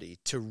opportunity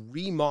to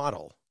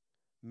remodel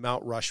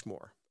Mount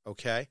Rushmore,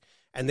 okay?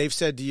 And they've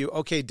said to you,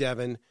 okay,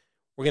 Devin,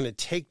 we're going to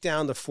take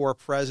down the 4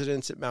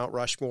 presidents at Mount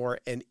Rushmore,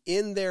 and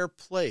in their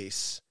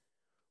place,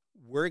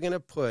 we're going to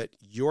put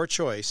your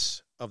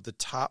choice of the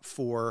top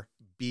 4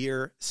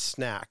 beer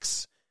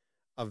snacks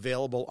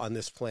available on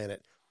this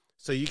planet.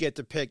 So you get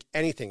to pick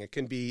anything. It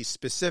can be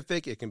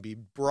specific, it can be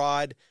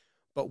broad,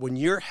 but when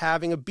you're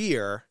having a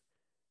beer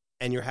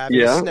and you're having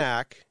a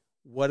snack,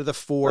 what are the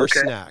 4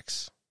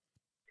 snacks?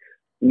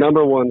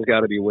 Number one's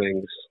got to be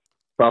wings.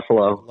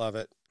 Buffalo. Love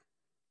it.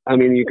 I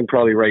mean, you can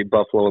probably write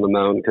Buffalo on the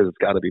Mountain because it's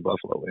got to be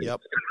buffalo wings.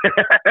 Yep,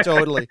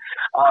 totally.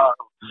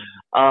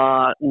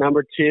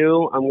 Number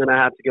 2, I'm going to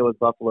have to go with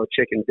buffalo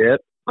chicken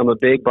dip. I'm a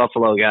big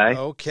buffalo guy.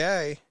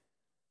 Okay.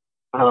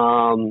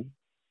 Number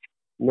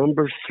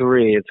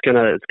 3, it's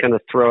gonna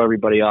throw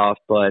everybody off,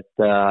 but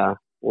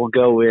we'll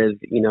go with,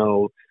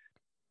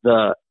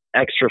 the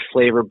extra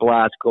flavor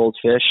blast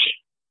goldfish.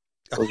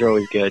 Those are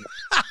always good.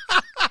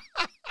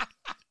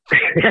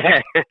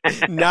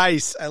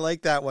 Nice. I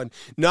like that one.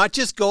 Not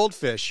just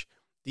goldfish,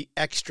 the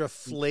extra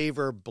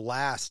flavor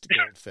blast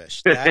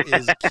goldfish. That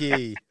is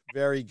key.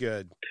 Very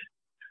good.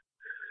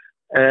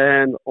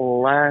 And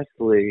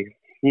lastly,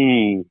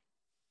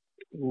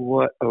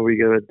 what are we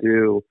going to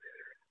do?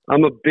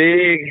 I'm a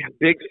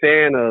big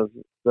fan of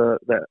the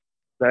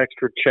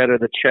extra cheddar,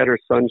 the cheddar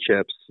sun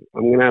chips.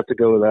 I'm going to have to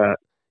go with that.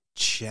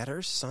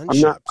 Cheddar sun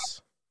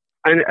chips.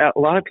 A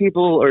lot of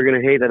people are going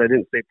to hate that I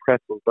didn't say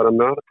pretzels, but I'm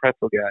not a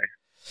pretzel guy.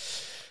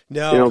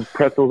 No,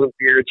 pretzels and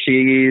beer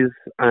cheese.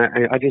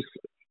 I've just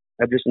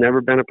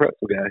never been a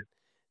pretzel guy.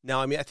 No,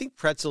 I mean, I think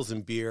pretzels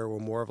and beer were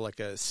more of like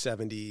a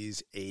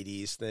 70s,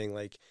 80s thing.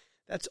 Like,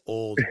 that's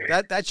old.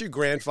 That's your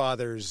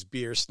grandfather's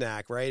beer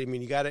snack, right? I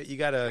mean, you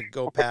gotta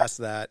go past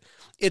that.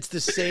 It's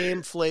the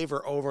same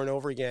flavor over and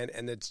over again,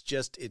 and it's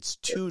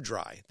too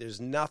dry.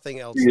 There's nothing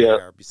else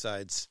there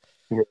besides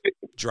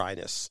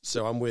dryness.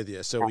 So I'm with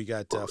you. So we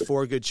got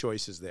 4 good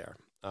choices there.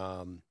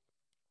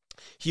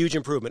 Huge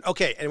improvement.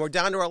 Okay, and we're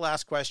down to our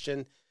last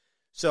question.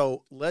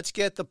 So let's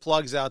get the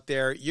plugs out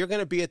there. You're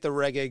going to be at the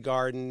Reggae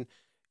Garden.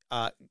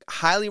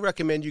 Highly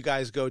recommend you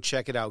guys go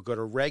check it out. Go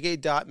to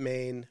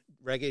reggae.me,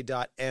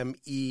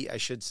 I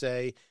should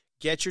say.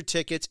 Get your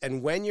tickets,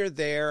 and when you're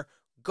there,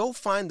 go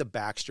find the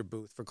Baxter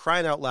booth, for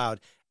crying out loud.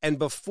 And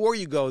before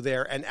you go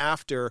there and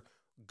after,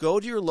 go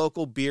to your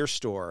local beer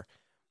store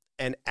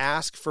and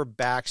ask for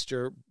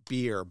Baxter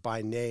beer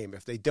by name.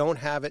 If they don't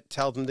have it,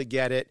 tell them to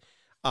get it.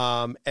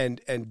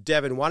 And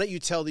Devin, why don't you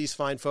tell these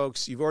fine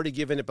folks, you've already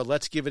given it, but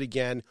let's give it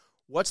again.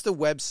 What's the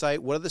website?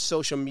 What are the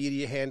social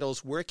media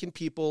handles? Where can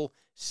people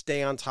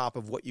stay on top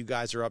of what you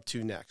guys are up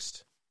to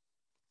next?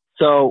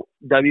 So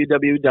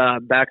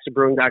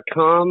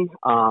www.baxterbrewing.com.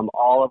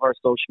 All of our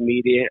social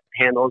media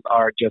handles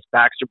are just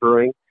Baxter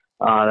Brewing.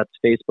 That's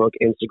Facebook,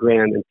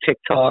 Instagram, and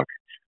TikTok.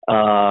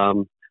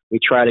 We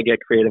try to get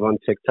creative on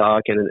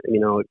TikTok and,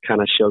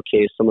 kind of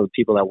showcase some of the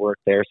people that work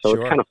there. So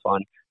It's kind of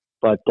fun,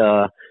 but,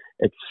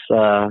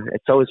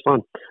 it's always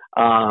fun.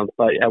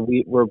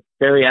 We're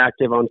very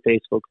active on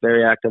Facebook,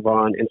 very active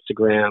on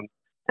Instagram.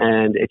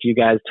 And if you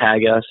guys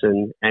tag us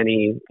in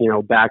any,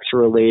 Baxter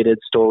related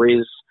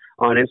stories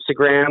on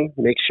Instagram,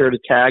 make sure to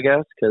tag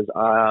us because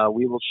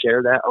we will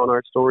share that on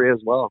our story as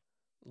well.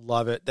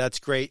 Love it. That's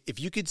great. If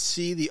you could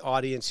see the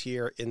audience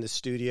here in the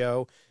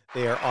studio,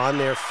 they are on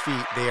their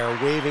feet. They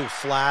are waving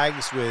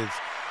flags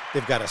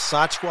they've got a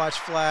Sasquatch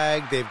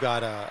flag. They've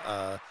got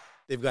a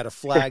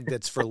flag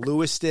that's for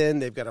Lewiston.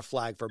 They've got a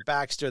flag for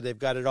Baxter. They've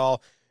got it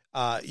all.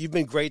 You've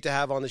been great to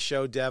have on the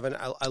show, Devin.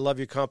 I love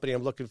your company.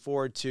 I'm looking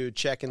forward to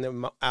checking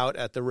them out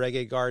at the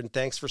Reggae Garden.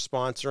 Thanks for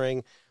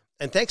sponsoring.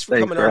 And thanks for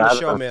coming on the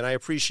show, man. I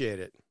appreciate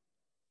it.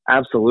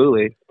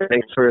 Absolutely.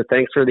 Thanks for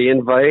the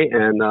invite,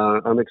 and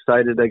I'm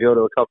excited to go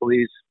to a couple of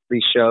these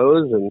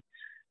shows, and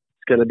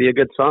it's going to be a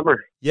good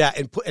summer. Yeah,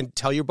 and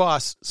tell your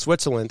boss,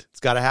 Switzerland, it's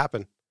got to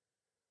happen.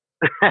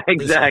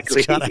 Exactly.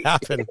 It's got to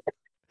happen.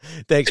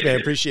 Thanks,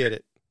 man. Appreciate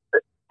it.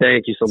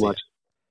 Thank you so much.